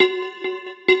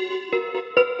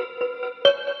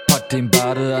den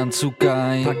Badeanzug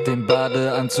ein, pack den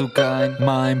Badeanzug ein,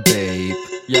 mein Babe,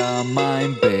 ja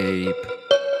mein Babe.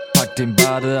 Pack den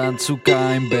Badeanzug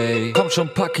ein, Babe. Komm schon,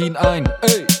 pack ihn ein,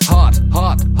 ey. Hart,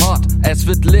 hart, hart, es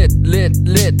wird lit, lit,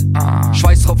 lit.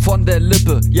 Schweißtropf von der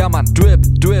Lippe, ja man, drip,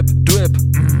 drip, drip.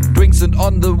 Drinks sind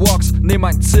on the walks, nehm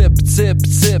ein Zip, Zip,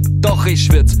 Zip. Doch ich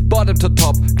schwitz, bottom to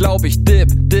top, glaub ich dip,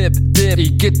 dip, dip.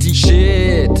 Ich get die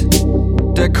Shit.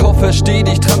 Der Koffer steht,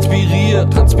 ich transpirier,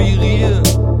 transpirier.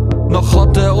 Noch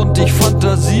hotter und ich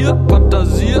fantasier,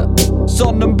 fantasier.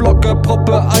 Sonnenblocker,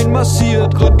 Proppe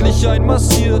einmassiert, gründlich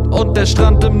einmassiert. Und der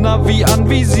Strand im Navi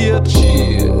anvisiert.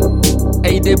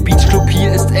 Ey, der Beachclub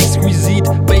hier ist exquisit.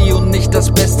 Bay und nicht das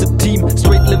beste Team,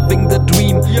 straight living the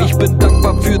dream. Ich bin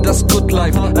dankbar für das Good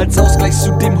Life, als Ausgleich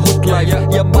zu dem Hood Life.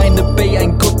 Ja, meine Bay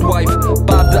ein Good Wife.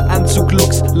 Badeanzug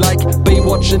looks like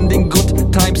Baywatch in den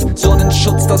Good Times.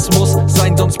 Sonnenschutz, das muss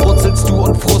sein, sonst brutzelst du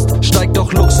und Frust. Steigt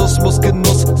doch Luxus, muss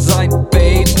Genuss sein,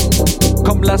 Babe.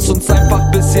 Komm, lass uns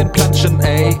einfach bisschen planschen,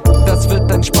 ey. Das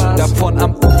wird ein Spaß. Davon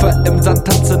am Ufer im Sand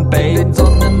tanzen, Babe. Den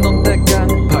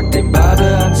Sonnenuntergang, pack den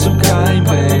Badeanzug ein,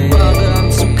 Babe.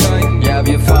 Ja,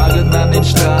 wir fahren an den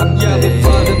Strand, ja, wir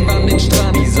fahren an den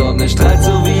Strand. Die Sonne strahlt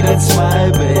so wie dein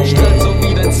Smile, Babe. Strahlt so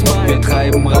wie dein Smile. Wir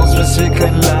treiben raus, bis wir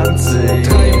kein Land sehen.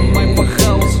 Treiben einfach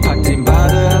raus, pack den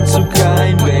Badeanzug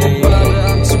ein, Babe.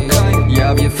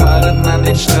 Ja, wir fahren an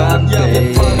den Strand, ja,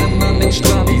 wir fahren an den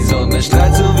Strand. Die Sonne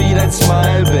strahlt so wie dein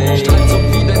Smile, Babe. Strahlt so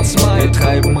wie dein Smile. Wir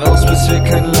treiben raus, bis wir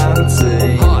kein Land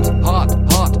sehen. Hart, hart,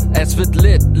 hart, es wird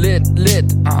lit, lit, lit.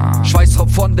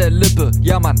 Schweißtropf von der Lippe,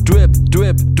 ja man, drip,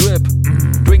 drip, drip.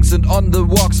 Drinks sind on the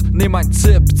walks, nehm ein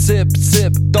Zip, Zip,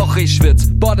 Zip. Doch ich schwitz,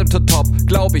 bottom to top,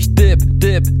 glaub ich dip,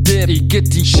 dip, dip. Ich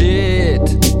get die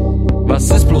Shit. Was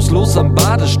ist bloß los am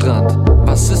Badestrand?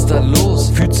 Was ist da los?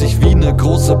 Fühlt sich wie ne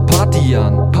große Party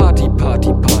an. Party,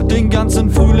 Party, Party. Den ganzen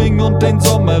Frühling und den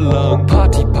Sommer lang.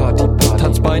 Party, Party, Party.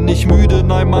 Tanzbein nicht müde,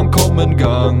 nein man, komm in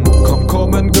Gang. Komm,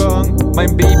 komm in Gang.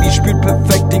 Mein Baby spielt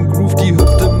perfekt den Groove. Die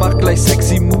Hüfte macht gleich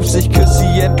sexy Moves. Ich küss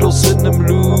sie endlos in nem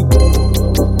Loop.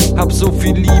 Hab so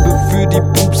viel Liebe für die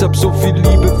Boobs, hab so viel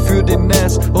Liebe für den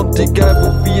Ass. Und egal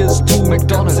wo wir es tun,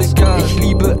 McDonald's egal, ich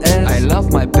liebe es. I love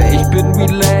my babe, ich bin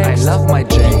relaxed. I love my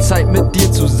Jane, die Zeit mit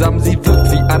dir zusammen, sie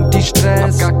wirkt wie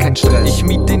Anti-Stress. Hab gar keinen Stress, ich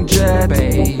miet den Jet,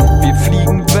 babe. Wir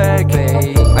fliegen weg,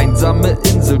 babe. Einsame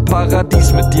Insel,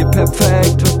 Paradies mit dir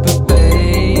perfekt,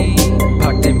 babe.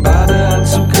 Pack den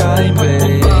Badeanzug ein,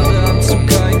 babe.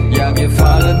 Ja, wir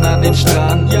fahren an den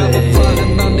Strand, ja, wir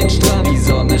fahren an den Strand. Die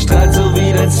Sonne strahlt so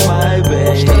wie dein Smile,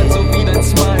 babe. Strahlt so wie dein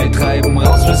Smile. Wir treiben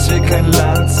raus, bis wir kein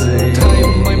Land sehen.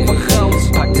 Treiben einfach raus.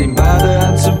 Pack den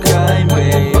Badeanzug ein,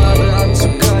 babe.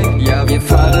 Ja, wir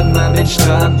fahren an den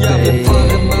Strand, ja, wir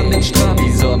fahren an den Strand.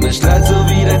 Die Sonne strahlt so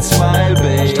wie dein Smile,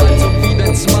 babe. Strahlt so wie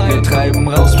dein Smile. Wir treiben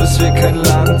raus, bis wir kein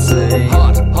Land sehen.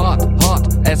 Hart, hart, hart,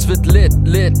 es wird lit,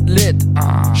 lit, lit.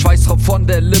 Schweißtropf von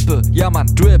der Lippe, ja man,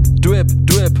 drip, drip,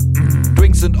 drip.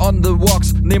 Drinks sind on the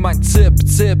walks, nehm ein Zip,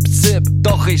 Zip, Zip.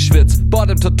 Doch ich schwitz,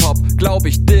 bottom to top, glaub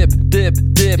ich dip, dip,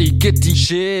 dip. Ich get die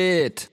Shit.